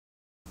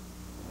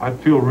I'd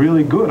feel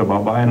really good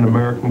about buying an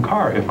American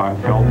car if I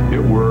felt it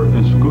were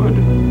as good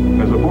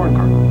as a foreign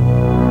car.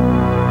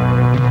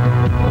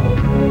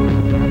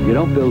 You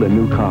don't build a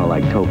new car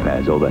like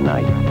Topaz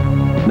overnight.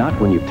 Not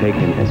when you've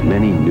taken as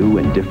many new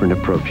and different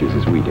approaches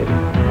as we did.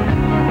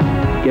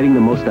 Getting the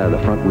most out of the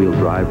front-wheel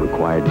drive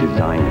required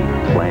designing,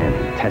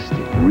 planning,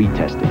 testing,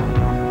 retesting.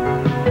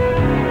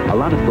 A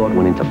lot of thought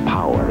went into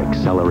power,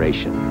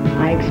 acceleration.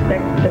 I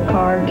expect the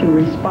car to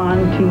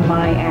respond to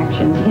my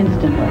actions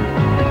instantly.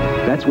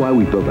 That's why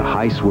we built a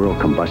high-swirl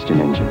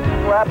combustion engine.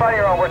 Lap on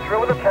your own. We're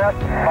through with the test.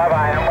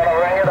 Bye-bye. I'm going to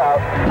ring it out.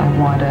 I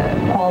want a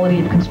quality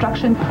of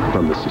construction.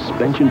 From the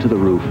suspension to the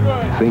roof,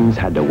 things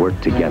had to work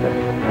together.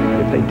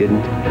 If they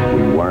didn't,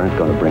 we weren't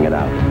going to bring it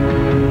out.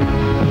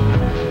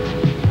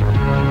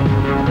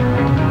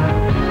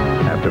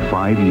 After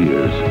 5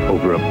 years,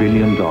 over $1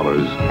 billion,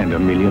 and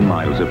 1 million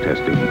miles of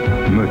testing,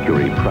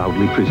 Mercury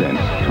proudly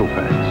presents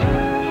Topaz.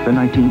 The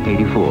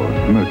 1984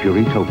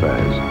 Mercury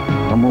Topaz,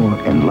 a more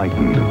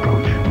enlightened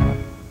approach.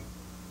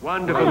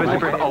 Wonderful, Mr.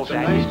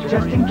 President.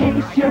 Just in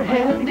case you're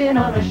heading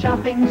on a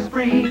shopping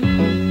spree.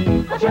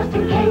 Just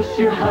in case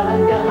you're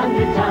hugged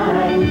 100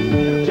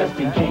 times. Just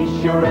in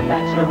case you're a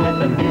bachelor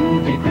with a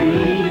new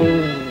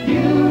degree.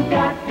 You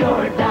got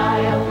your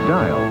Dial.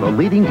 Dial, the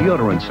leading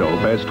deodorant soap,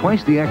 has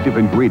twice the active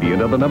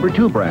ingredient of the No.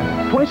 2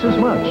 brand. Twice as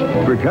much.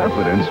 For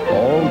confidence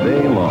all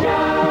day long.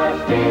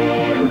 Just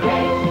in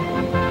case.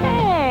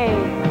 Hey!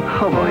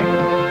 Oh, boy.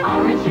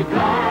 Aren't you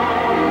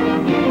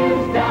glad you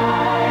used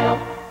Dial?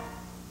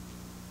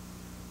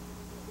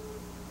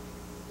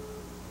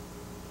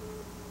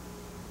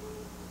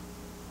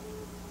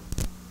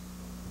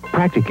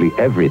 Practically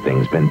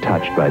everything's been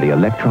touched by the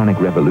electronic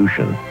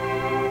revolution.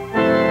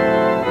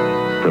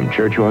 From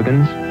church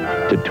organs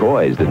to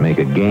toys that make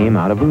a game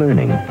out of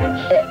learning. 6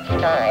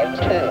 times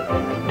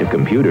 2. To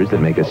computers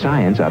that make a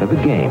science out of a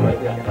game.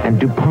 And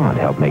DuPont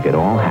helped make it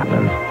all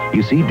happen.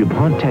 You see,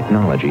 DuPont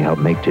technology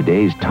helped make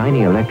today's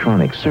tiny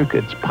electronic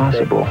circuits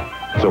possible.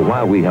 So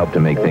while we help to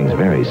make things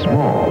very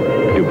small,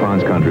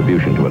 DuPont's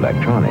contribution to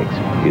electronics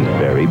is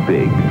very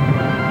big.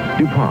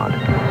 DuPont,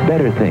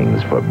 better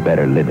things for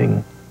better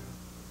living.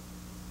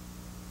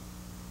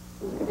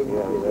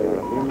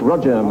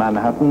 Roger,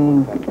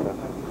 Manhattan.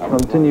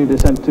 Continue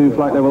descent to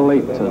flight level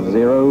 80.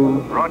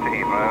 Roger,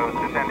 Heathrow,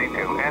 descending to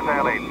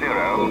SL80.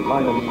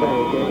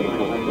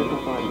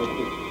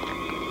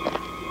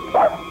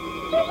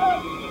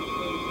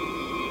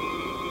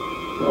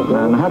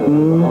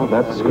 Manhattan,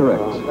 that's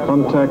correct.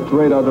 Contact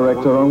radar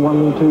director on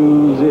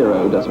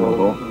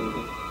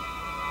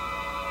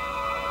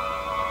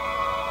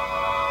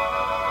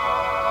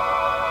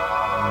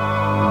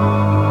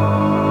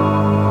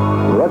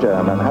 120.4.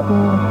 Roger,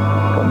 Manhattan.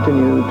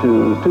 Continue to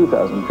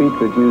 2,000 feet,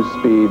 reduce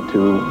speed to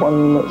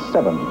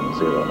 170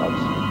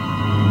 knots.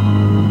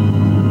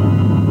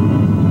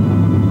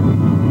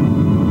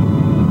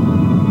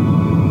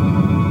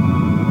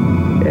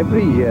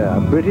 Every year,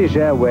 British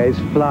Airways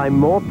fly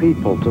more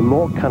people to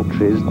more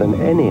countries than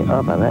any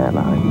other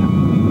airline.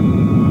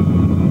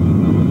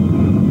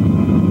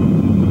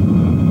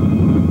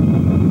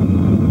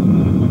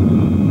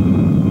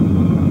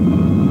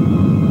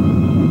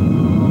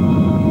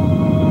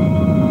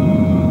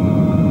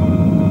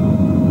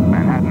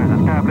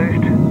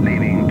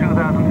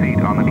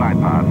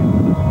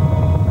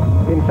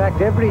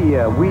 Every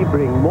year, we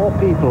bring more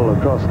people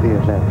across the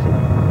Atlantic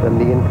than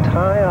the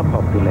entire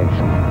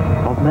population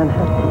of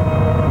Manhattan.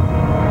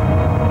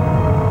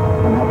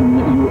 Manhattan,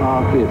 you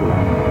are clear to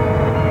land.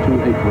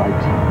 28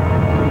 right.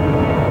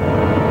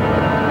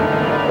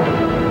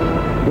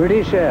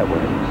 British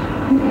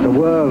Airways, the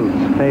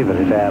world's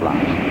favorite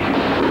airline.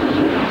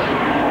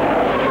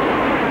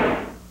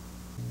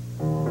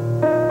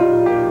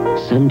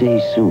 Someday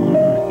soon,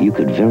 you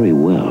could very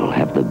well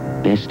have the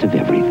best of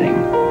everything.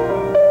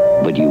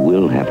 But you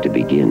will have to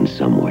begin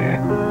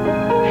somewhere.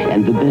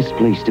 And the best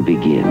place to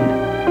begin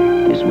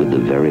is with the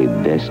very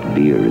best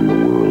beer in the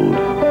world.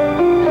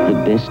 The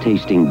best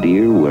tasting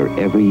beer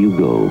wherever you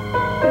go.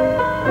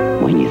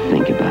 When you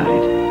think about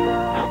it,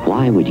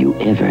 why would you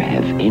ever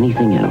have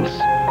anything else?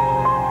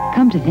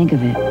 Come to think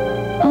of it,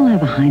 I'll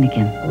have a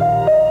Heineken.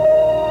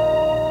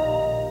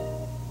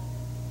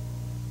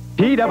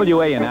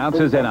 TWA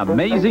announces an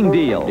amazing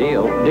deal.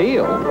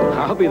 Deal?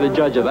 I'll be the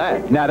judge of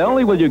that. Not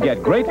only will you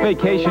get great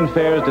vacation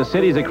fares to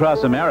cities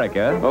across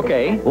America.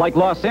 Okay. Like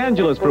Los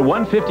Angeles for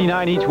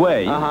 $159 each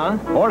way.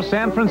 Or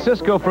San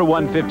Francisco for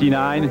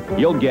 $159,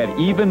 you'll get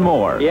even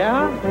more.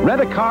 Yeah?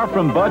 Rent a car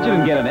from Budget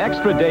and get an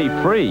extra day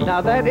free. Now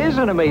that is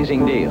an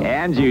amazing deal.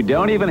 And you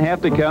don't even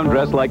have to come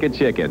dressed like a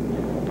chicken.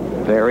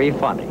 Very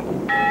funny.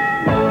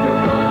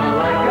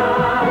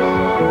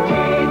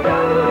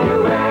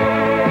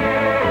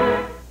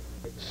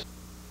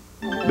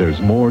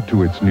 There's more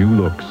to its new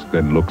looks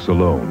than looks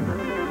alone.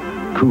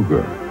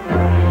 Cougar.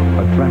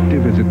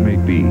 Attractive as it may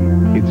be,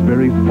 its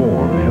very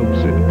form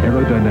helps it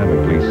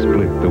aerodynamically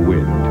split the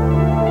wind.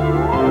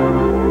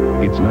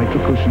 Its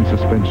nitro-cushion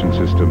suspension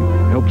system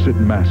helps it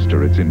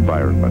master its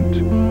environment.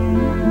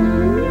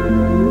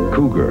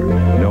 Cougar.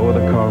 No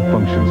other car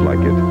functions like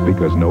it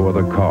because no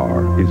other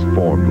car is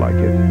formed like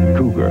it.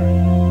 Cougar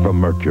from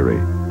Mercury.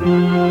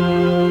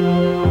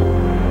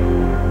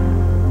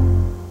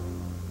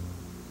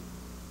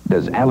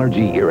 Does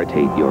allergy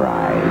irritate your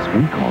eyes?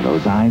 We call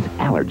those eyes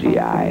allergy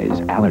eyes.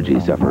 Allergy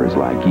sufferers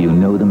like you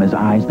know them as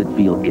eyes that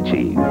feel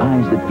itchy,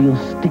 eyes that feel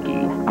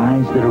sticky,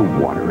 eyes that are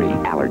watery.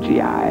 Allergy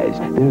eyes.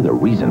 They're the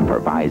reason for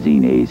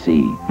Visine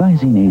AC.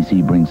 Visine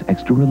AC brings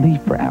extra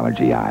relief for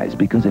allergy eyes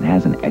because it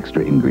has an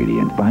extra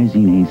ingredient.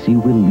 Visine AC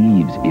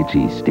relieves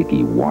itchy,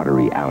 sticky,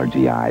 watery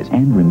allergy eyes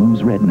and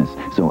removes redness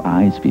so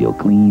eyes feel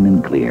clean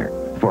and clear.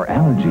 For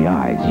allergy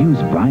eyes, use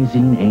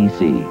Visine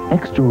AC.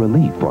 Extra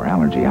relief for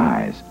allergy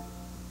eyes.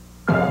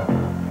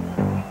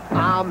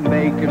 I'm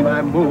making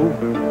my move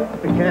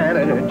to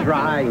Canada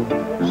Dry.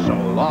 So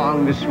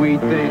long the sweet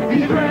thing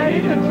is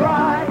ready to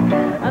try.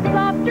 A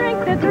soft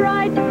drink that's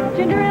right,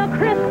 ginger ale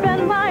crisp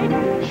and light.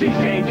 She's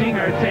changing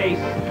her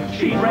taste,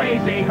 she's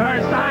raising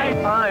her sight.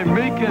 I'm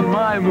making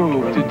my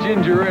move to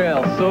ginger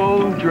ale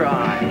so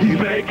dry. He's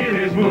making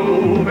his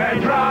move and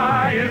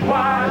dry is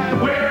why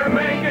we're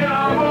making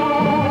our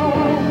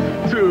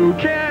move to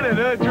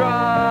Canada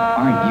Dry.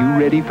 Aren't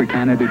you ready for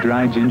Canada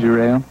Dry ginger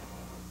ale?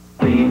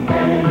 The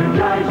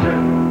Energizer.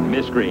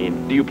 Miss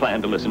Green, do you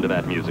plan to listen to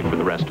that music for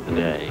the rest of the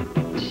day?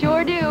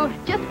 Sure do.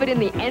 Just put in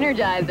the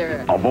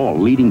Energizer. Of all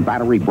leading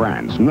battery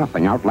brands,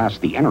 nothing outlasts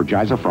the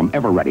Energizer from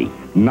Eveready.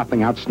 Nothing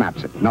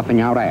outsnaps it. Nothing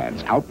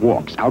outadds,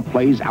 outwalks,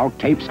 outplays,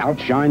 outtapes,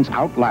 outshines,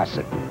 outlasts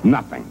it.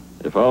 Nothing.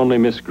 If only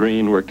Miss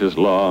Green worked as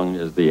long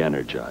as the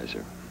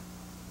Energizer.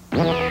 The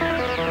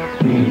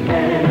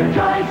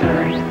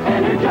Energizer.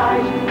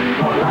 Energize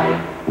for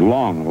life.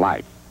 Long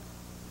life.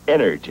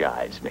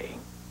 Energize me.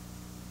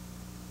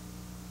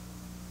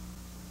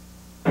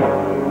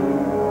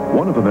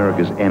 One of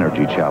America's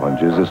energy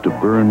challenges is to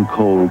burn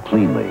coal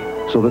cleanly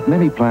so that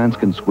many plants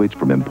can switch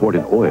from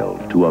imported oil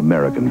to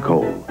American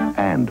coal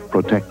and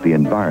protect the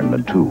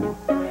environment too.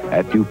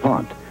 At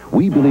DuPont,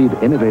 we believe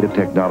innovative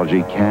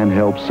technology can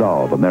help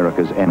solve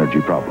America's energy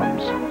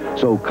problems.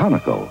 So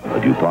Conoco, a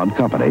DuPont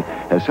company,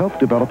 has helped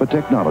develop a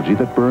technology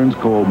that burns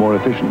coal more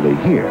efficiently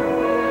here,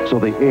 so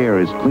the air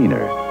is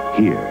cleaner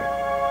here.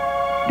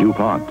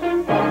 DuPont,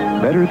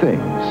 better things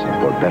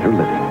for better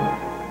living.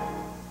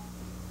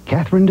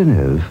 Catherine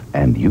Deneuve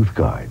and Youth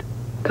Guard.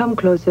 Come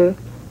closer.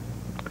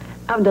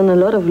 I've done a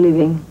lot of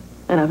living,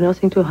 and I've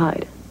nothing to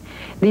hide.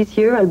 This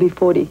year, I'll be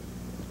 40.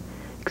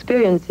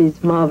 Experience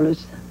is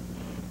marvelous.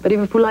 But if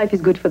a full life is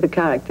good for the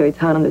character, it's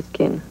hard on the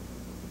skin.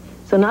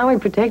 So now I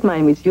protect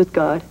mine with Youth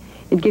Guard.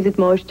 It gives it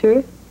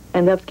moisture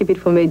and helps keep it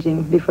from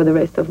aging before the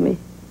rest of me.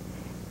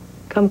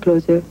 Come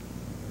closer.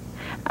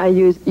 I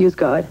use Youth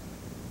Guard.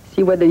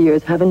 See what the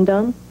years haven't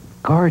done?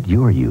 Guard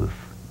your youth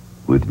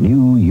with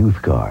new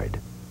Youth Guard.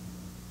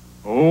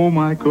 Oh,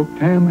 my cook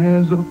Tam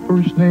has a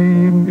first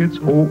name, it's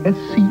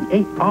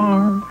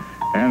O-S-C-A-R.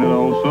 And it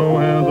also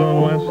has a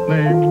last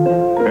name,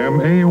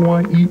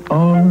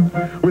 M-A-Y-E-R.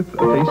 With a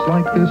taste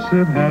like this,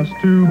 it has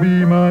to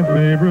be my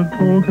favorite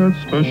cold-cut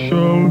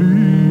specialty.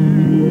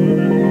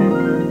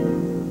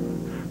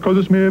 'Cause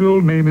its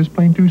middle name is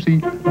plain to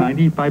see,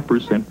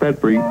 95%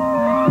 fat-free.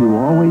 You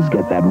always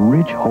get that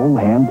rich, whole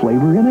ham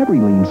flavor in every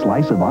lean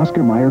slice of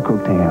Oscar Mayer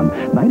cooked ham.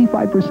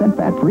 95%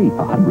 fat-free,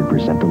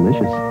 100%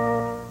 delicious.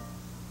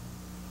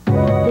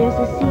 There's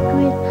a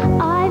secret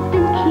I've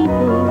been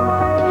keeping,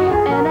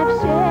 and I've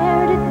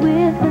shared it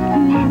with a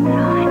few.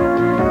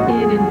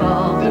 It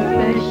involves a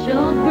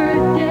special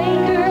birthday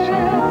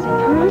girl.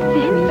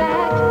 In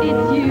fact,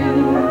 it's you.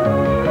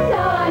 So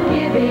I'm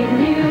giving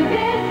you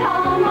this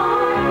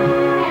hallmark,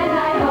 and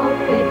I hope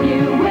that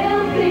you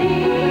will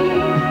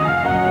see.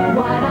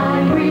 What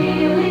I'm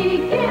really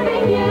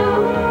giving you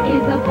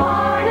is a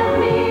part of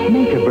me.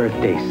 Make a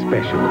birthday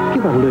special.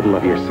 Give a little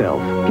of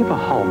yourself. Give a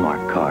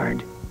Hallmark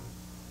card.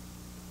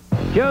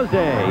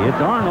 Jose, it's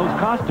Arnold's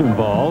costume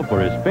ball for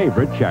his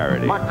favorite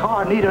charity. My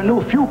car need a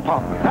new fuel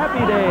pump.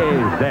 Happy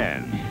days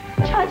then.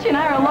 Chachi and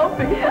I are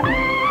eloping.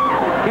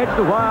 Catch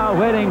the wild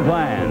wedding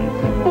plans.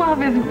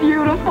 Love is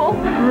beautiful.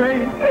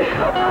 Great.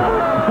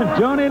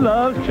 Joni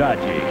loves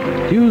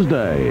Chachi.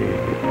 Tuesday.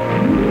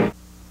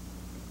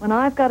 When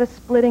I've got a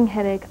splitting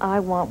headache, I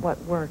want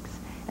what works.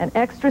 And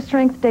Extra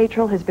Strength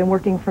Datril has been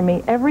working for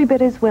me every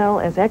bit as well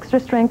as Extra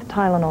Strength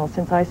Tylenol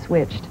since I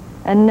switched.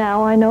 And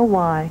now I know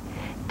why.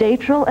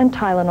 Datril and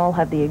Tylenol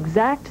have the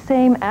exact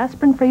same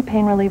aspirin-free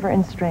pain reliever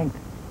in strength.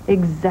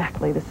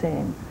 Exactly the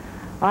same.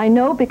 I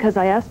know because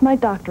I asked my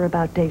doctor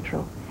about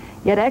Datril.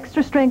 Yet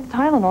Extra Strength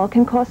Tylenol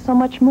can cost so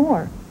much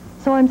more.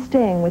 So I'm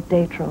staying with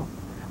Datril.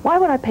 Why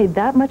would I pay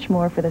that much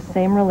more for the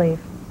same relief?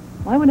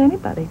 Why would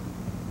anybody?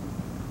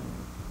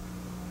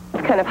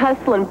 It's kind of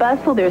hustle and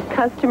bustle. There's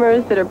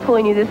customers that are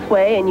pulling you this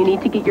way, and you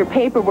need to get your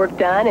paperwork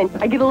done. And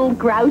I get a little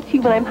grouchy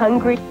when I'm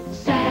hungry.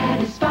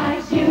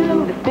 Satisfies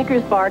you. The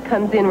Snickers bar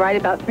comes in right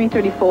about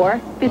 3:34,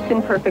 fits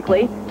in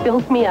perfectly,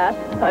 fills me up.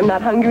 I'm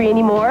not hungry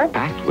anymore.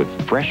 Packed with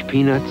fresh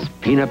peanuts,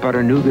 peanut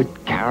butter nougat,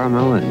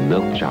 caramel, and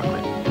milk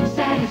chocolate.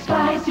 Satisfies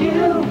satisfies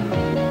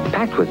you.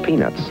 Packed with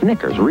peanuts,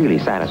 Snickers really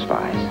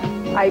satisfies.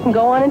 I can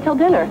go on until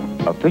dinner.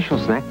 Official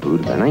snack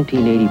food of the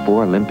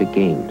 1984 Olympic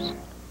Games.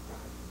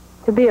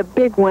 To be a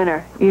big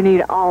winner, you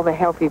need all the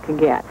help you can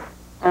get.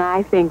 And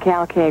I think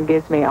Calcan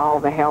gives me all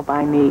the help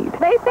I need.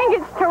 They think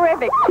it's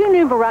terrific. 2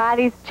 new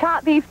varieties,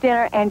 chopped beef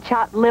dinner and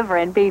chopped liver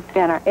and beef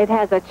dinner. It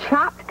has a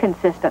chopped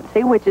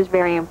consistency, which is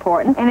very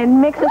important, and it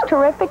mixes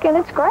terrific, and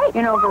it's great.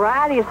 You know,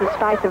 variety is the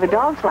spice of a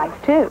dog's life,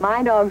 too.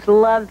 My dogs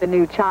love the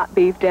new chopped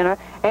beef dinner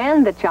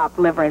and the chopped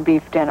liver and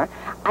beef dinner.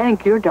 I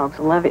think your dogs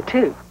will love it,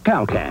 too.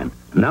 Calcan,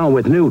 now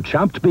with new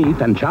chopped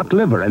beef and chopped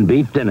liver and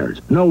beef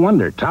dinners. No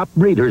wonder top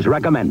breeders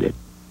recommend it.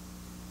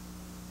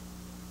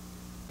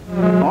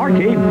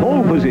 Arcade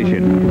pole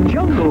position,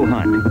 jungle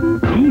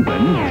hunt,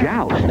 even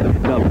joust.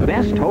 The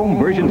best home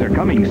versions are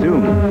coming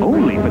soon,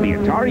 only for the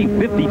Atari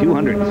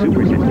 5200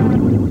 Super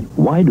System.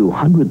 Why do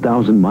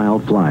 100,000-mile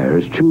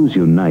flyers choose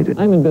United?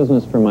 I'm in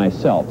business for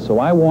myself, so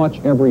I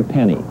watch every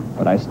penny,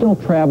 but I still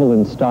travel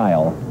in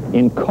style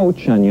in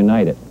coach on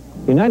United.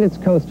 United's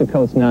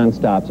coast-to-coast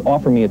nonstops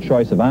offer me a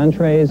choice of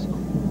entrees,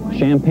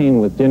 champagne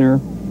with dinner,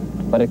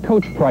 but at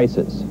coach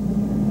prices.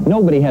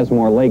 Nobody has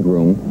more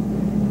legroom,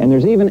 and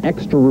there's even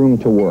extra room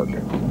to work.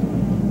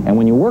 And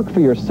when you work for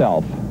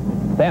yourself,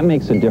 that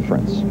makes a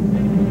difference.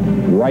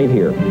 Right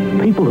here.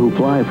 People who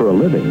fly for a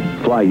living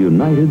fly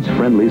United's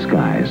friendly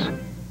skies.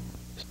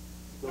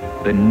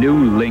 The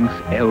new Lynx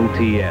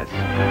LTS.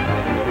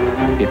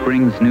 It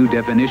brings new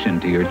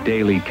definition to your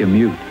daily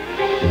commute.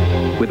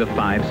 With a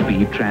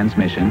 5-speed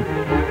transmission,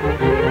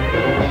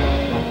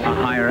 a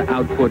higher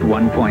output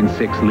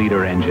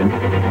 1.6-liter engine,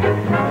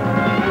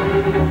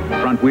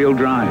 front-wheel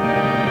drive,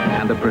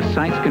 and the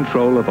precise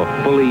control of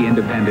a fully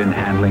independent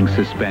handling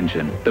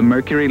suspension. The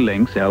Mercury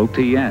Lynx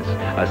LTS,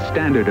 a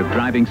standard of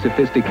driving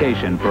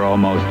sophistication for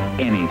almost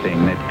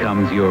anything that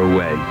comes your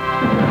way.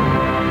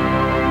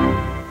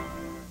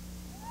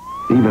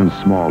 Even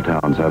small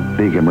towns have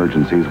big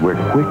emergencies where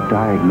quick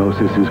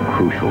diagnosis is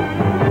crucial.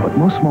 But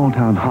most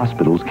small-town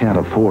hospitals can't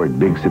afford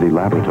big city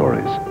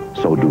laboratories.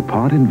 So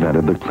DuPont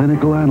invented the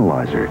Clinical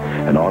Analyzer,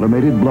 an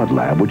automated blood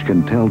lab which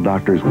can tell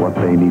doctors what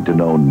they need to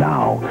know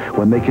now,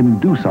 when they can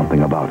do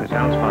something about it.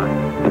 Sounds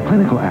fine. The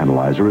Clinical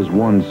Analyzer is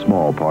one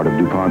small part of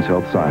DuPont's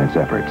health science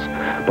efforts.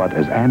 But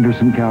as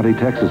Anderson County,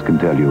 Texas can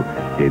tell you,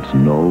 it's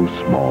no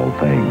small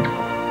thing.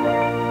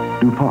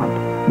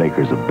 DuPont,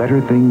 makers of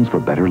better things for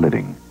better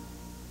living.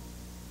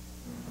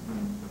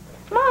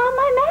 Mom,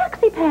 my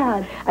Maxi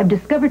Pad. I've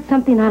discovered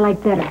something I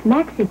like better.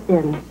 Maxi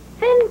Thins.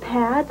 Thin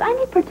pads? I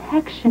need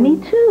protection.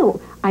 Me too.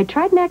 I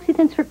tried Maxi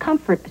Thins for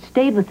comfort, but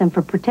stayed with them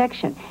for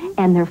protection.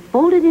 And they're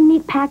folded in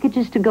neat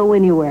packages to go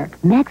anywhere.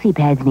 Maxi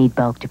Pads need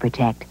bulk to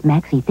protect.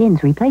 Maxi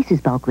Thins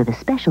replaces bulk with a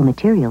special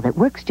material that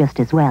works just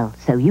as well,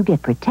 so you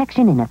get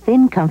protection in a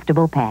thin,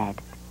 comfortable pad.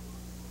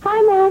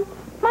 Hi, Mom.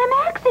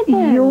 My Maxi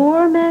Thins.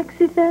 Your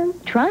Maxi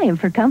Thins? Try them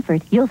for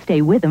comfort. You'll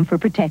stay with them for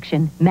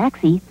protection.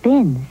 Maxi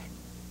Thins.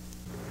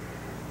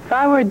 If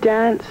I were a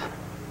dance,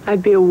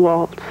 I'd be a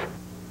waltz.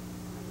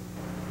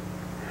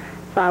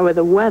 If I were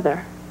the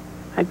weather,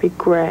 I'd be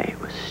gray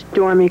with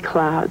stormy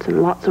clouds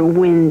and lots of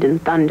wind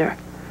and thunder,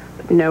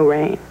 but no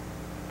rain.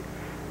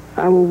 If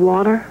I were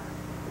water,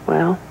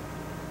 well,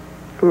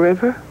 a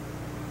river?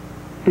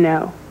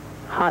 No,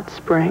 hot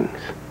springs.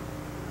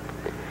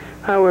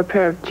 If I were a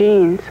pair of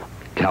jeans,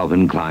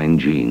 Calvin Klein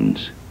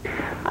jeans.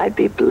 I'd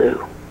be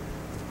blue.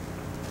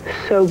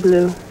 So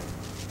blue.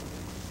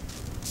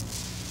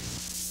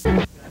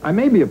 I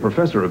may be a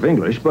professor of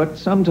English, but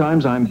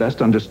sometimes I'm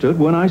best understood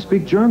when I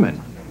speak German.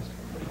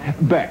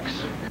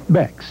 Beck's.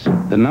 Beck's,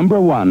 the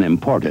 #1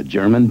 imported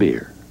German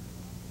beer.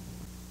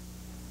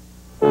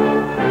 More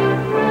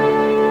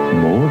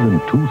than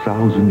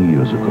 2,000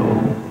 years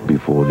ago,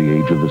 before the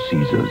age of the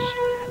Caesars,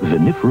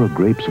 vinifera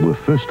grapes were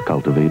first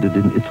cultivated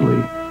in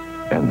Italy.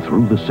 And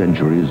through the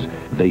centuries,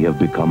 they have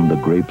become the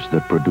grapes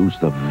that produce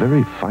the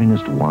very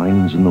finest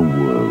wines in the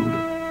world.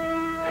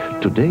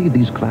 Today,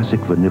 these classic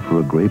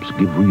vinifera grapes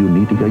give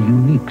Riunite a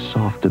unique,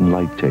 soft and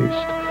light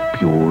taste.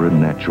 Pure and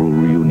natural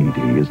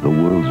Riunite is the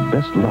world's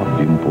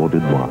best-loved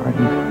imported wine.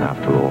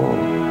 After all,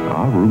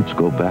 our roots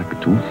go back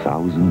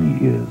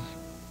 2,000 years.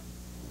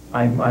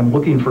 I'm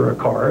looking for a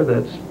car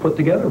that's put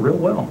together real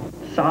well.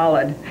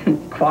 Solid,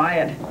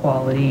 quiet.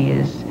 Quality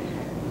is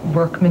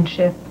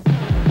workmanship.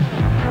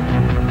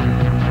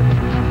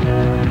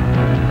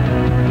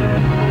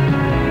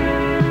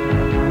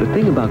 The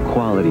thing about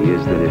quality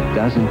is that it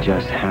doesn't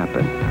just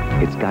happen.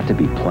 It's got to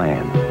be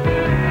planned.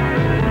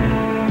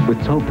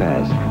 With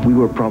Topaz, we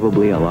were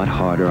probably a lot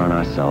harder on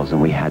ourselves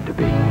than we had to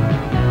be.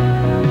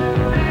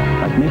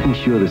 Like making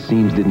sure the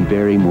seams didn't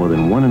vary more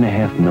than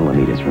 1.5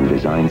 millimeters from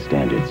design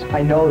standards.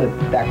 I know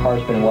that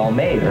car's been well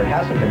made, or it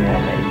hasn't been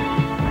well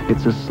made.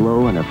 It's a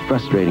slow and a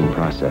frustrating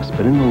process,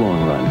 but in the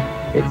long run,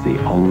 it's the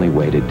only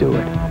way to do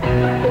it.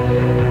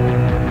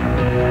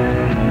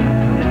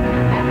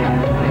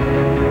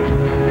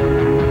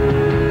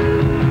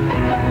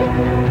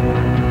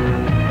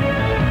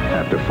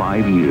 At After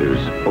 5 years,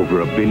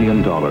 over $1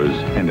 billion,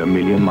 and 1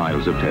 million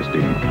miles of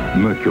testing,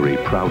 Mercury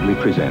proudly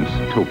presents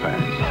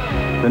Topaz.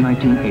 The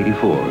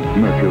 1984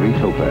 Mercury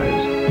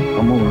Topaz,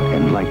 a more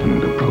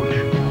enlightened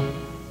approach.